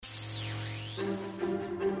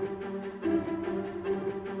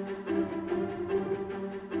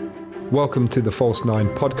Welcome to the False Nine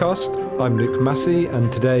podcast. I'm Luke Massey,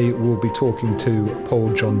 and today we'll be talking to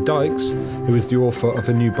Paul John Dykes, who is the author of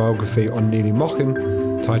a new biography on Neely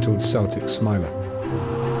Mochan titled Celtic Smiler.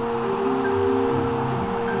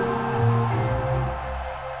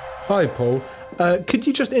 Hi, Paul. Could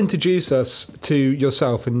you just introduce us to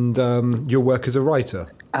yourself and your work as a writer?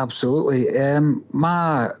 Absolutely.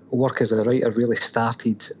 My work as a writer really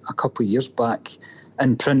started a couple of years back,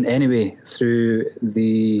 in print anyway, through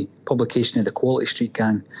the publication of the Quality Street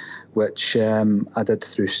Gang, which I did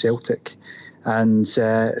through Celtic. And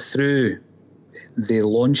through the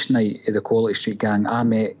launch night of the Quality Street Gang, I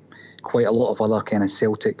met quite a lot of other kind of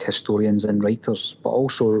Celtic historians and writers, but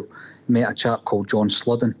also met a chap called John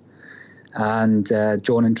Sludden. And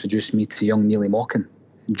John introduced me to young Neely Mochan.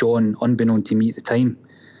 John, unbeknown to me at the time,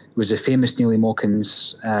 was the famous Neely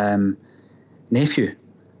Mochan's nephew.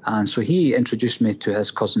 And so he introduced me to his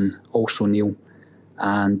cousin, also Neil,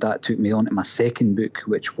 and that took me on to my second book,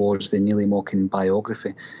 which was the Neely Mochan biography.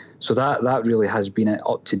 So that really has been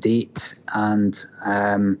up to date, and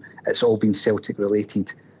it's all been Celtic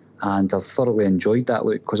related, and I've thoroughly enjoyed that,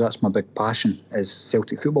 Luke, because that's my big passion, is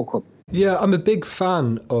Celtic Football Club. Yeah, I'm a big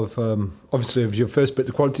fan of, obviously, of your first book,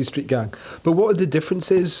 The Quality Street Gang. But what are the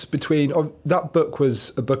differences between... that book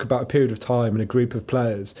was a book about a period of time and a group of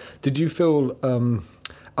players. Did you feel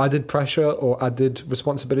added pressure or added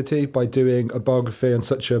responsibility by doing a biography on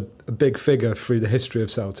such a big figure through the history of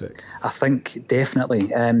Celtic? I think definitely.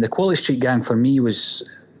 The Quality Street Gang for me was...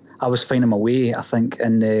 I was finding my way, I think,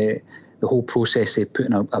 in the whole process of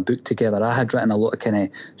putting a book together. I had written a lot of kind of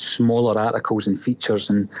smaller articles and features,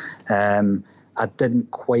 and I didn't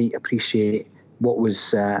quite appreciate what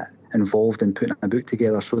was involved in putting a book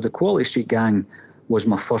together. So the Quality Street Gang was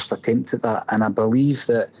my first attempt at that, and I believe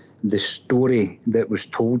that the story that was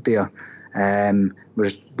told there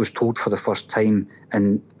was told for the first time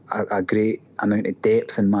in a great amount of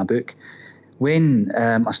depth in my book. When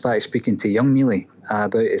I started speaking to young Neely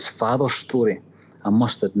about his father's story, I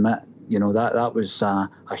must admit, that was a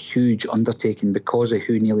huge undertaking because of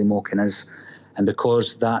who Neely Mochan is, and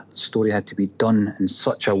because that story had to be done in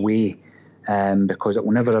such a way, because it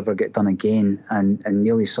will never ever get done again, and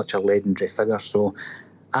Neely's such a legendary figure. So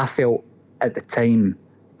I felt at the time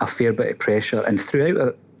a fair bit of pressure, and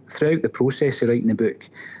throughout the process of writing the book,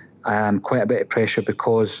 quite a bit of pressure,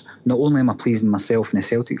 because not only am I pleasing myself and the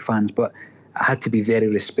Celtic fans, but I had to be very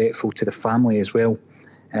respectful to the family as well,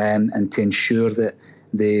 and to ensure that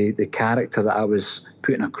the character that I was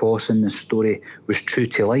putting across in this story was true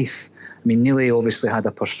to life. I mean, Neely obviously had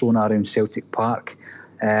a persona around Celtic Park,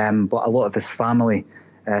 but a lot of his family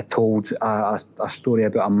told a story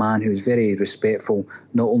about a man who was very respectful,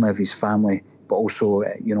 not only of his family, but also,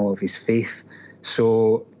 of his faith.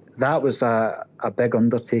 So that was a big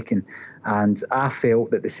undertaking, and I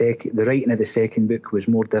felt that the writing of the second book was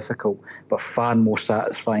more difficult, but far more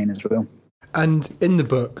satisfying as well. And in the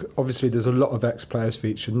book, obviously, there's a lot of ex-players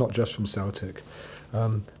featured, not just from Celtic,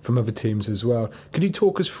 from other teams as well. Could you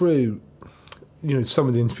talk us through, some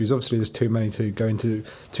of the interviews? Obviously, there's too many to go into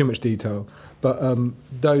too much detail, but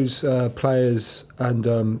those players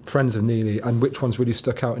and friends of Neely, and which ones really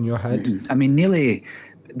stuck out in your head? I mean, Neely,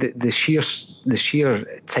 the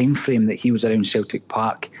sheer time frame that he was around Celtic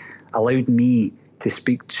Park allowed me to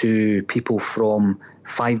speak to people from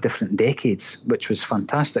 5 different decades, which was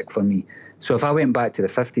fantastic for me. So if I went back to the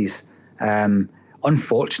 50s,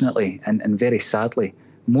 unfortunately and very sadly,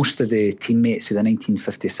 most of the teammates of the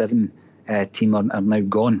 1957 team are now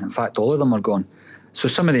gone. In fact, all of them are gone. So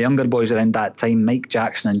some of the younger boys around that time, Mike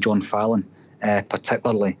Jackson and John Fallon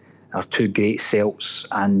particularly, are 2 great Celts,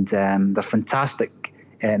 and they're fantastic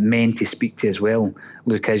men to speak to as well.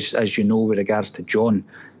 Luke, as you know, with regards to John,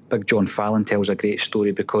 Big John Fallon tells a great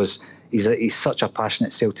story because he's such a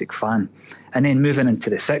passionate Celtic fan. And then moving into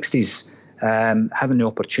the 60s, having the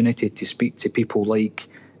opportunity to speak to people like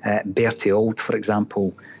Bertie Auld, for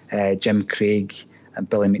example, Jim Craig,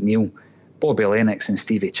 Billy McNeil, Bobby Lennox and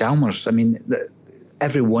Stevie Chalmers. I mean,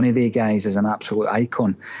 every one of the guys is an absolute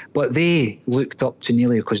icon. But they looked up to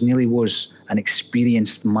Neely because Neely was an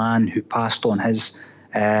experienced man who passed on his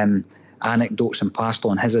anecdotes and passed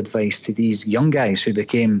on his advice to these young guys who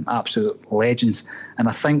became absolute legends. And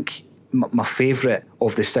I think my favourite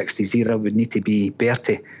of the 60s era would need to be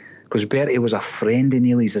Bertie, because Bertie was a friend of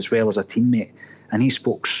Neely's as well as a teammate, and he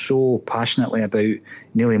spoke so passionately about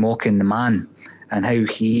Neely Mochan, the man, and how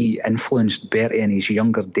he influenced Bertie in his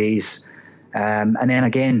younger days. And then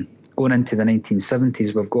again, going into the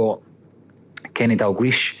 1970s, we've got Kenny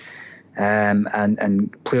Dalglish,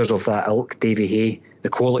 and players of that ilk, Davy Hay, the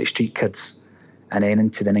Quality Street kids, and then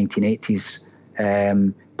into the 1980s,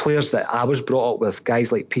 players that I was brought up with,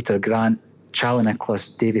 guys like Peter Grant, Charlie Nicholas,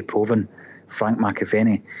 Davy Provan, Frank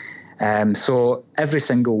McAvenny. So every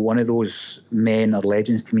single one of those men are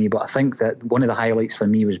legends to me, but I think that one of the highlights for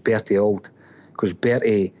me was Bertie Auld, because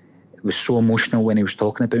Bertie was so emotional when he was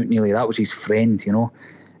talking about Neely. That was his friend, you know.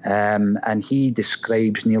 And he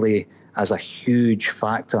describes Neely as a huge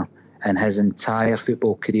factor in his entire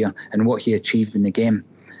football career and what he achieved in the game.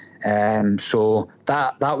 So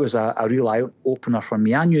that was a real eye-opener for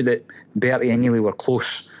me. I knew that Bertie and Neely were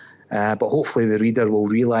close, but hopefully the reader will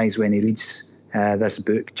realise when he reads this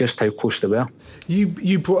book just how close they were.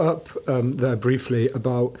 You brought up there briefly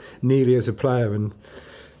about Neely as a player and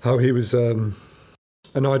how he was an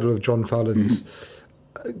idol of John Fallon's.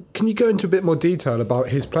 Can you go into a bit more detail about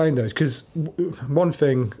his playing days? Because one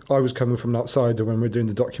thing I was coming from an outsider when we were doing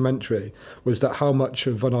the documentary was that how much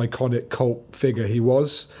of an iconic cult figure he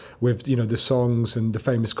was with, you know, the songs and the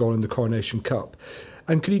famous goal in the Coronation Cup.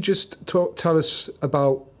 And could you just tell us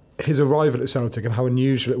about his arrival at Celtic and how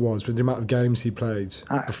unusual it was with the amount of games he played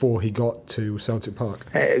before he got to Celtic Park?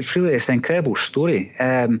 It's an incredible story.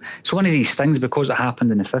 It's one of these things, because it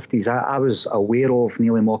happened in the 50s, I was aware of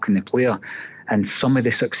Neely Mochan, the player, and some of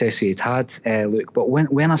the success he had, Luke. But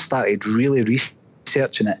when I started really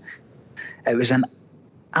researching it, it was an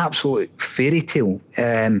absolute fairy tale.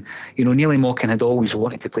 Neely Mochan had always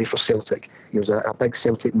wanted to play for Celtic. He was a big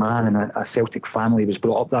Celtic man, and a Celtic family. He was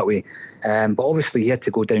brought up that way. But obviously he had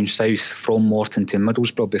to go down south from Morton to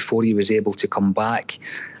Middlesbrough before he was able to come back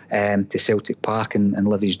to Celtic Park and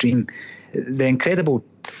live his dream. The incredible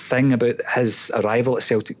thing about his arrival at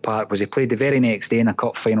Celtic Park was he played the very next day in a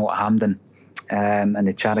cup final at Hampden, in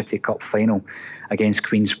the Charity Cup final against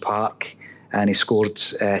Queen's Park, and he scored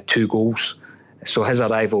 2 goals. So his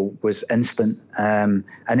arrival was instant. And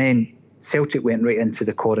then Celtic went right into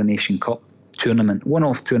the Coronation Cup tournament,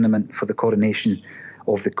 one-off tournament for the coronation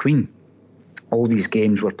of the Queen. All these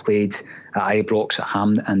games were played at Ibrox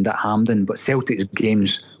and at Hampden, but Celtic's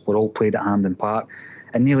games were all played at Hampden Park,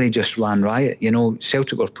 and nearly just ran riot. You know,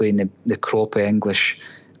 Celtic were playing the crop of English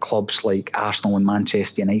clubs like Arsenal and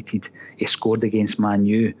Manchester United. He scored against Man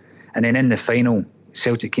U, and then in the final,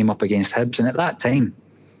 Celtic came up against Hibs, and at that time,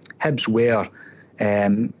 Hibs were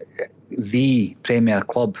the premier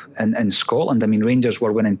club in Scotland. I mean, Rangers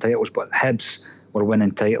were winning titles, but Hibs were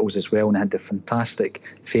winning titles as well, and had the fantastic,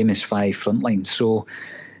 famous 5 front lines. So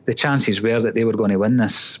the chances were that they were going to win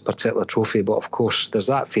this particular trophy. But of course, there's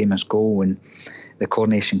that famous goal in the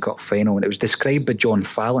Coronation Cup final, and it was described by John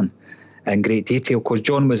Fallon in great detail, because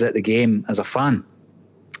John was at the game as a fan.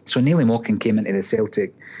 So Neely Mochan came into the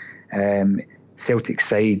Celtic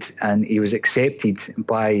side, and he was accepted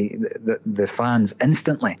by the fans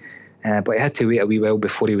instantly, but he had to wait a wee while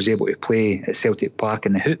before he was able to play at Celtic Park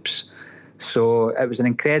in the hoops. So it was an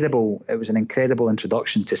incredible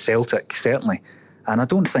introduction to Celtic, certainly. And I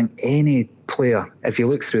don't think any player, if you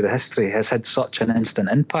look through the history, has had such an instant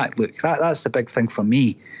impact. Look, that's the big thing for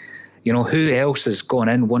me. You know, who else has gone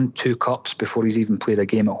in, won 2 cups before he's even played a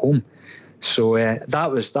game at home? So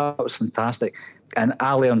that was fantastic. And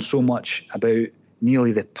I learned so much about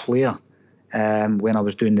Neely the player when I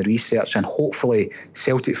was doing the research, and hopefully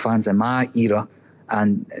Celtic fans in my era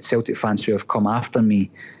and Celtic fans who have come after me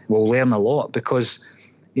will learn a lot, because,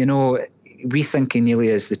 you know, we think of Neely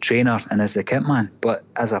as the trainer and as the kit man, but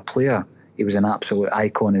as a player, he was an absolute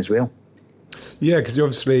icon as well. Yeah, because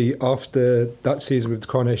obviously after that season with the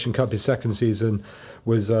Coronation Cup, his second season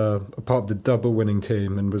was a part of the double winning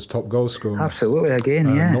team and was top goal scorer. Absolutely,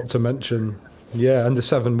 again, yeah. Not to mention, and the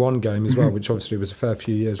 7-1 game as well, which obviously was a fair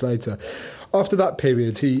few years later. After that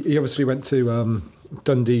period, he obviously went to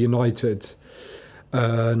Dundee United,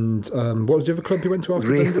 and what was the other club he went to after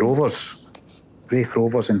Raith Dundee? Raith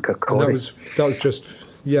Rovers in Kirkcaldy.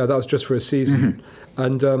 And that was just for a season.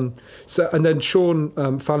 And and then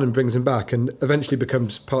Sean Fallon brings him back and eventually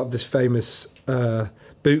becomes part of this famous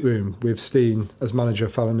boot room with Steen as manager,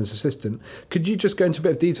 Fallon as assistant. Could you just go into a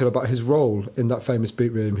bit of detail about his role in that famous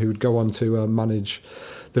boot room? He would go on to manage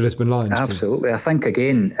the Lisbon Lions team. Absolutely. I think,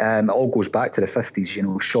 again, it all goes back to the 50s. You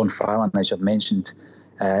know, Sean Fallon, as I've mentioned,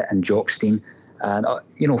 and Jock Steen. And,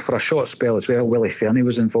 for a short spell as well, Willie Fernie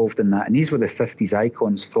was involved in that. And these were the 50s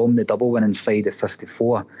icons from the double winning side of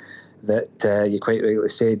 54 that you quite rightly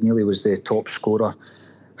said Neely was the top scorer.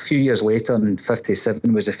 A few years later, in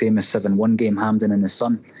 57, was the famous 7-1 game, Hampden in the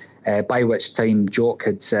Sun, by which time Jock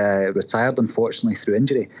had retired, unfortunately, through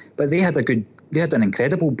injury. But they had an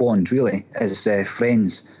incredible bond, really, as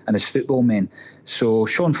friends and as football men. So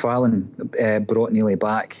Sean Fallon brought Neely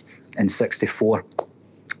back in 64.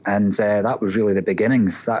 And that was really the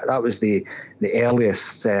beginnings. That was the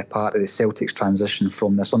earliest part of the Celtics transition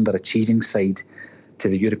from this underachieving side to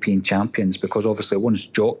the European champions, because obviously once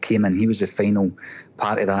Jock came in, he was the final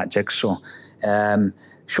part of that jigsaw.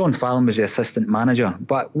 Sean Fallon was the assistant manager,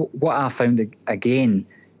 but what I found again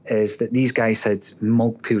is that these guys had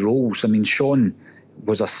multi-roles. I mean, Sean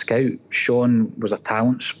was a scout, Sean was a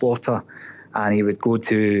talent spotter, and he would go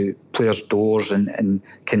to players' doors and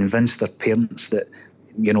convince their parents that,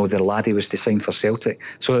 you know, their laddie was to sign for Celtic.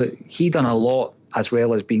 So he done a lot, as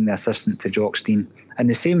well as being the assistant to Jock Stein. And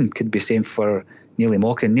the same could be said for Neely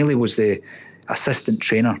Mockin. Neely was the assistant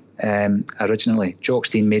trainer originally. Jock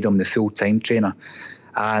Stein made him the full-time trainer.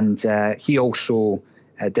 And he also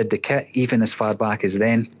did the kit, even as far back as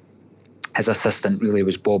then. His assistant really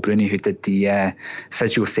was Bob Rooney, who did the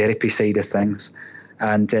physiotherapy side of things.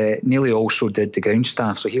 And Neely also did the ground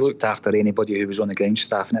staff, so he looked after anybody who was on the ground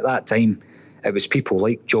staff. And at that time, it was people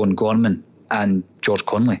like John Gorman and George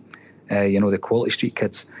Conley, the Quality Street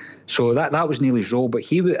kids. So that was Neely's role, but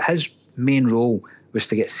his main role was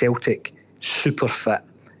to get Celtic super fit.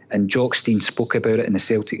 And Jock Stein spoke about it in the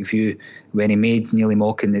Celtic View when he made Neely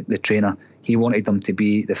Mockin the trainer. He wanted them to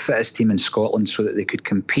be the fittest team in Scotland so that they could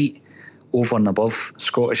compete over and above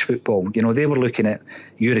Scottish football. You know, they were looking at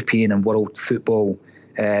European and world football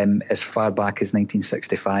as far back as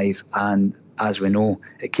 1965, and as we know,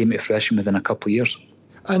 it came to fruition within a couple of years.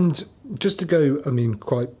 And just to go,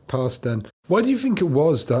 quite past then, why do you think it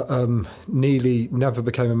was that Neely never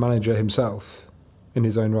became a manager himself in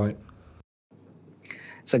his own right?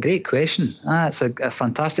 It's a great question. It's a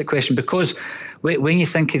fantastic question, because when you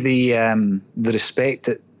think of the respect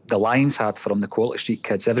that the Lions had from the Quality Street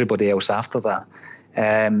kids, everybody else after that,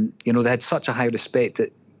 they had such a high respect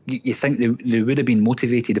that you think they would have been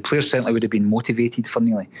motivated. The players certainly would have been motivated for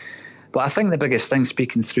Neely. But I think the biggest thing,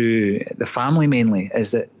 speaking through the family mainly,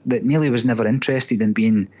 is that Neely was never interested in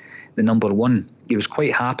being the number one. He was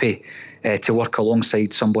quite happy to work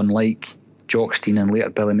alongside someone like Jock Stein and later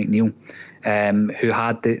Billy McNeill, who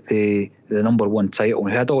had the number one title, who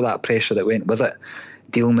had all that pressure that went with it,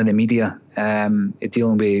 dealing with the media,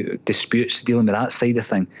 dealing with disputes, dealing with that side of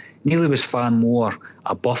thing. Neely was far more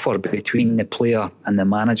a buffer between the player and the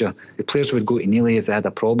manager. The players would go to Neely if they had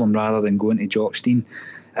a problem rather than going to Jock Stein.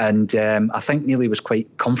 And I think Neely was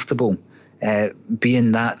quite comfortable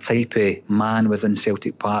being that type of man within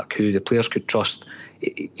Celtic Park who the players could trust.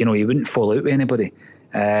 He wouldn't fall out with anybody.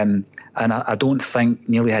 And I don't think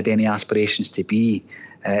Neely had any aspirations to be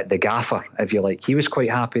the gaffer, if you like. He was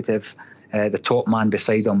quite happy to have the top man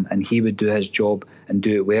beside him, and he would do his job and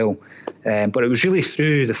do it well. But it was really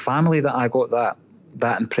through the family that I got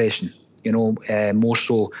that impression, more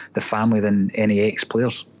so the family than any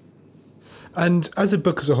ex-players. And as a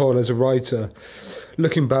book as a whole, as a writer,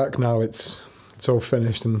 looking back now, it's all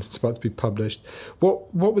finished and it's about to be published.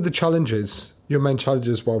 What were the challenges, your main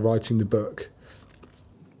challenges while writing the book?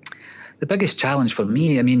 The biggest challenge for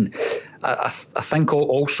me, I think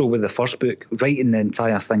also with the first book, writing the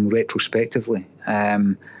entire thing retrospectively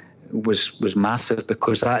was massive,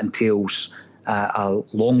 because that entails a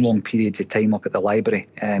long periods of time up at the library,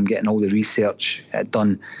 getting all the research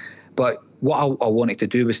done. But what I wanted to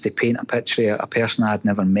do was to paint a picture of a person I had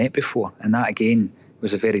never met before, and that again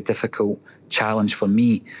was a very difficult challenge for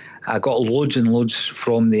me. I got loads and loads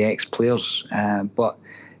from the ex-players, but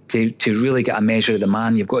to really get a measure of the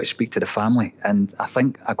man, you've got to speak to the family, and I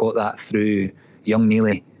think I got that through young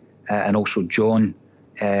Neely, and also John,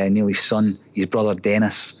 Neely's son, his brother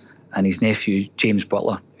Dennis, and his nephew James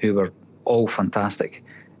Butler, who were all fantastic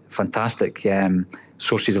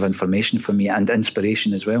sources of information for me and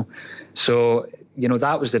inspiration as well. So,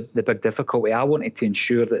 that was the big difficulty. I wanted to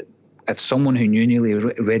ensure that if someone who knew Neely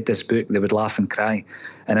read this book, they would laugh and cry.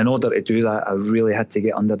 And in order to do that, I really had to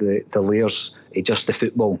get under the layers of just the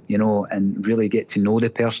football, and really get to know the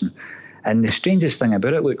person. And the strangest thing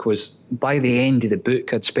about it, Luke, was by the end of the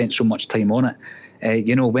book, I'd spent so much time on it.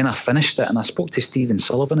 When I finished it, and I spoke to Stephen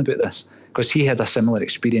Sullivan about this, because he had a similar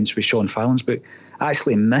experience with Sean Fallon's book. I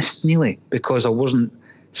actually missed Neely because I wasn't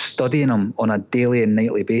studying him on a daily and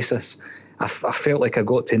nightly basis. I felt like I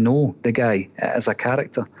got to know the guy as a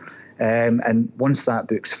character. And once that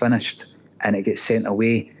book's finished and it gets sent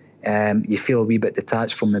away, you feel a wee bit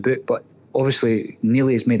detached from the book. But obviously,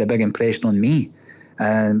 Neely has made a big impression on me.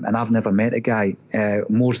 And I've never met the guy.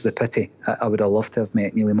 More's the pity. I would have loved to have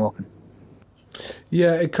met Neely Mockin.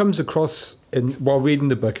 Yeah, it comes across while reading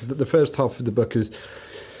the book, is that the first half of the book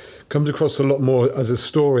comes across a lot more as a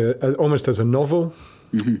story, almost as a novel.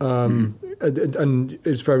 Mm-hmm. And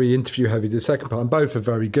it's very interview heavy, the second part, and both are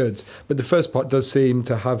very good. But the first part does seem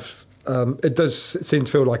to have it does seem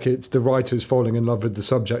to feel like it's the writer's falling in love with the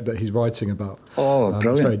subject that he's writing about. Oh, brilliant.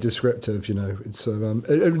 It's very descriptive, you know. It's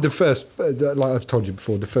the first, like I've told you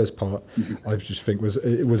before, the first part I just think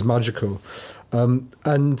was magical.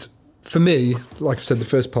 And for me, like I said, the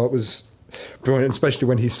first part was brilliant, especially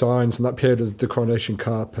when he signs and that period of the Coronation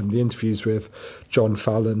Cup and the interviews with John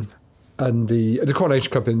Fallon. And the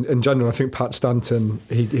Coronation Cup in general, I think Pat Stanton,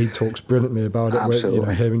 he talks brilliantly about it, where, you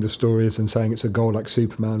know, hearing the stories and saying it's a goal like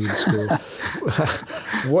Superman would score.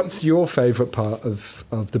 What's your favourite part of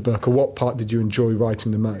the book, or what part did you enjoy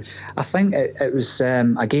writing the most? I think it was,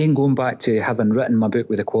 again, going back to having written my book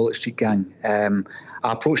with the Quality Street Gang,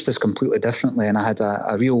 I approached this completely differently, and I had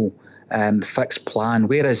a real fixed plan,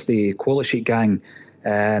 whereas the Quality Street Gang,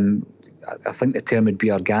 I think the term would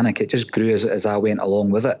be organic. It just grew as I went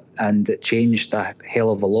along with it, and it changed a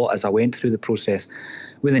hell of a lot as I went through the process.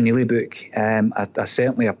 With the Neely book, I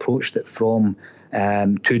certainly approached it from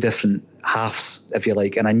two different halves, if you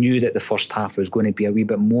like, and I knew that the first half was going to be a wee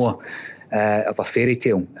bit more of a fairy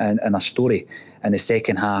tale and a story, and the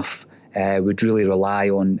second half would really rely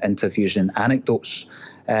on interviews and anecdotes,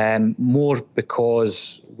 more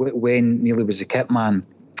because when Neely was a kit man,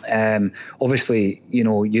 obviously, you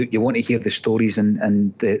know, you want to hear the stories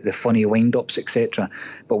and the funny wind-ups, etc.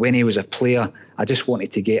 But when he was a player, I just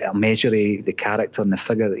wanted to get a measure of the character and the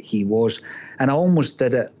figure that he was. And I almost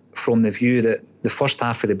did it from the view that the first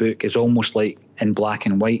half of the book is almost like in black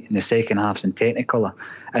and white, and the second half's in Technicolor.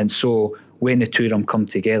 And so when the two of them come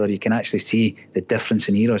together, you can actually see the difference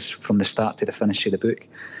in eras from the start to the finish of the book.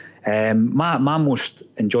 My most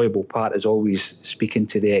enjoyable part is always speaking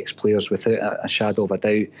to the ex-players without a shadow of a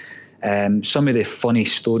doubt. Some of the funny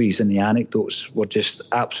stories and the anecdotes were just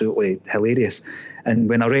absolutely hilarious. And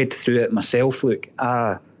when I read through it myself, look,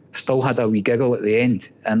 I still had a wee giggle at the end.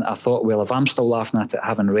 And I thought, well, if I'm still laughing at it,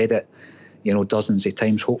 having read it, you know, dozens of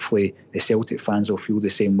times, hopefully the Celtic fans will feel the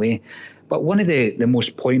same way. But one of the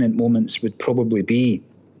most poignant moments would probably be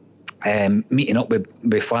meeting up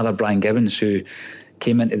with Father Brian Gibbons, who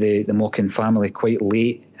came into the Mockin family quite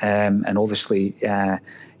late, and obviously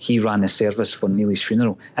he ran the service for Neely's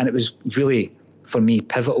funeral. And it was really, for me,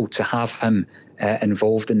 pivotal to have him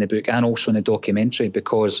involved in the book and also in the documentary,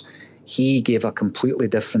 because he gave a completely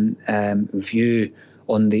different view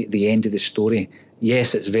on the end of the story.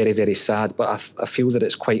 Yes, it's very, very sad, but I feel that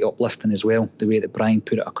it's quite uplifting as well, the way that Brian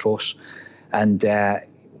put it across. And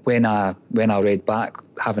when I read back,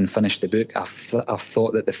 having finished the book, I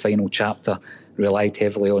thought that the final chapter relied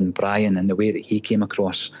heavily on Brian and the way that he came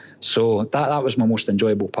across. So that was my most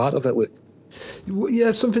enjoyable part of it, Luke.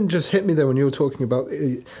 Yeah, something just hit me there when you were talking about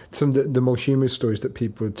some of the more humorous stories that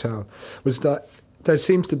people would tell, was that there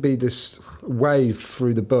seems to be this wave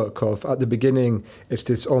through the book of, at the beginning, it's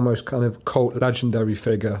this almost kind of cult legendary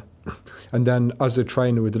figure. And then as a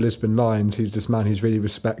trainer with the Lisbon Lions, he's this man who's really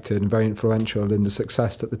respected and very influential in the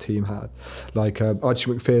success that the team had. Like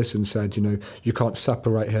Archie McPherson said, you know, you can't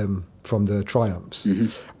separate him from the triumphs.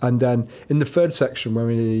 Mm-hmm. And then in the third section,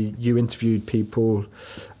 when you interviewed people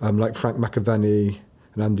like Frank McAvenny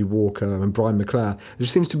and Andy Walker and Brian McClare, there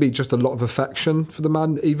seems to be just a lot of affection for the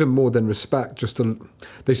man, even more than respect.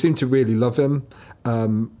 They seem to really love him,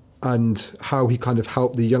 and how he kind of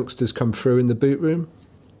helped the youngsters come through in the boot room.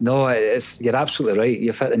 No, you're absolutely right.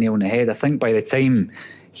 You've hit the nail on the head. I think by the time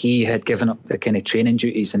he had given up the kind of training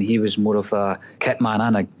duties and he was more of a kit man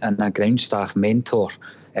and a ground staff mentor,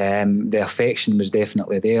 the affection was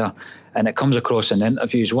definitely there. And it comes across in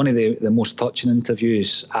interviews. One of the most touching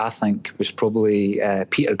interviews, I think, was probably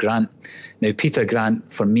Peter Grant. Now, Peter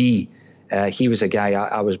Grant, for me, he was a guy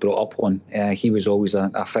I was brought up on. He was always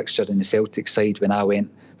a fixture in the Celtic side when I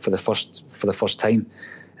went for the first time.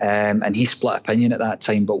 And he split opinion at that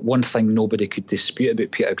time. But one thing nobody could dispute about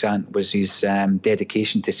Peter Grant was his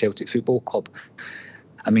dedication to Celtic Football Club.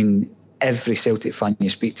 I mean, every Celtic fan you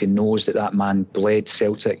speak to knows that man bled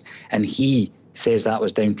Celtic. And he says that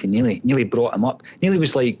was down to Neely. Neely brought him up. Neely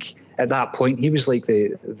was like, at that point, he was like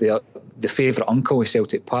the favourite uncle of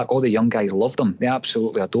Celtic Park. All the young guys loved him. They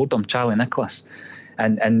absolutely adored him, Charlie Nicholas.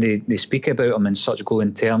 And they speak about him in such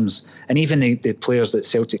glowing terms. And even the players that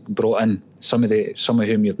Celtic brought in, some of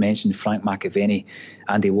whom you've mentioned, Frank McAvenny,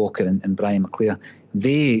 Andy Walker and Brian McClare,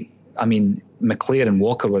 McClare and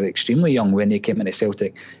Walker were extremely young when they came into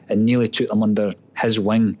Celtic, and Neely took them under his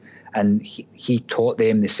wing, and he taught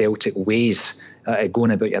them the Celtic ways going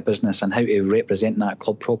about your business and how to represent that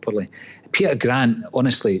club properly. Peter Grant,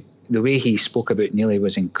 honestly, the way he spoke about Neely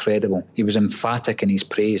was incredible. He was emphatic in his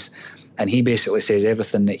praise. And he basically says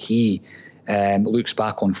everything that he looks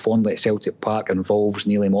back on fondly at Celtic Park involves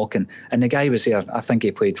Neely Mockin. And the guy was there, I think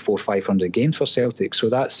he played 400-500 games for Celtic, so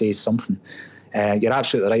that says something. You're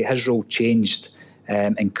absolutely right. His role changed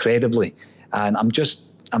incredibly, and I'm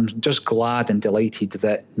just glad and delighted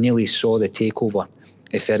that Neely saw the takeover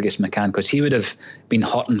of Fergus McCann, because he would have been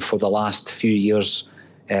hurting for the last few years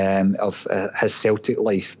of his Celtic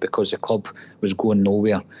life, because the club was going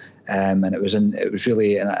nowhere, and it was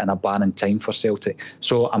really in a barren time for Celtic.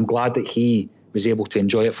 So I'm glad that he was able to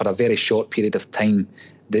enjoy it for a very short period of time.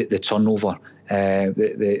 The turnover,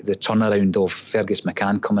 the turnaround of Fergus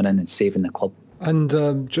McCann coming in and saving the club.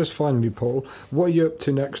 And just finally, Paul, what are you up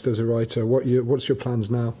to next as a writer? What's your plans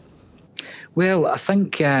now? Well, I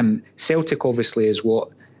think Celtic obviously is what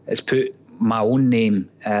has put my own name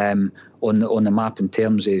on the map in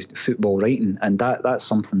terms of football writing, and that's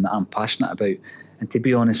something that I'm passionate about. And to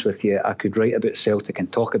be honest with you, I could write about Celtic and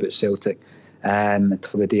talk about Celtic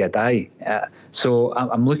until the day I die. So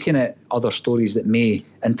I'm looking at other stories that may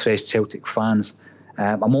interest Celtic fans.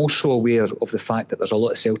 I'm also aware of the fact that there's a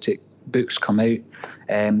lot of Celtic books come out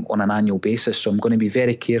on an annual basis, so I'm going to be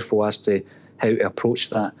very careful as to how to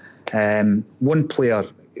approach that. One player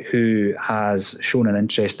who has shown an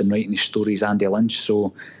interest in writing his story is Andy Lynch,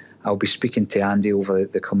 so I'll be speaking to Andy over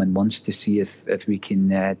the coming months to see if we can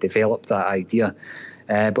develop that idea.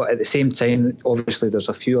 But at the same time, obviously there's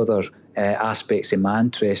a few other aspects of my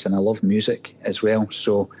interest, and I love music as well,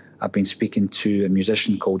 so I've been speaking to a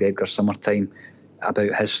musician called Edgar Summertime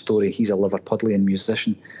about his story. He's a Liverpudlian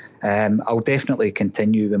musician. I'll definitely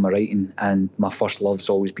continue with my writing, and my first love's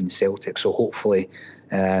always been Celtic, so hopefully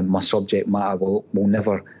my subject matter will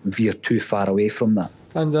never veer too far away from that.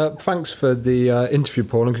 And thanks for the interview,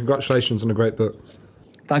 Paul, and congratulations on a great book.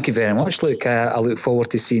 Thank you very much, Luke. I look forward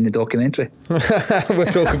to seeing the documentary. We'll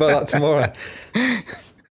talk about that tomorrow.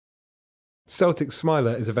 Celtic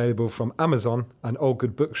Smiler is available from Amazon and all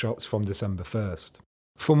good bookshops from December 1st.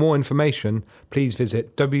 For more information, please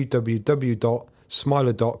visit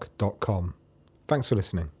www.smilerdoc.com. Thanks for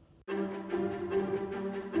listening.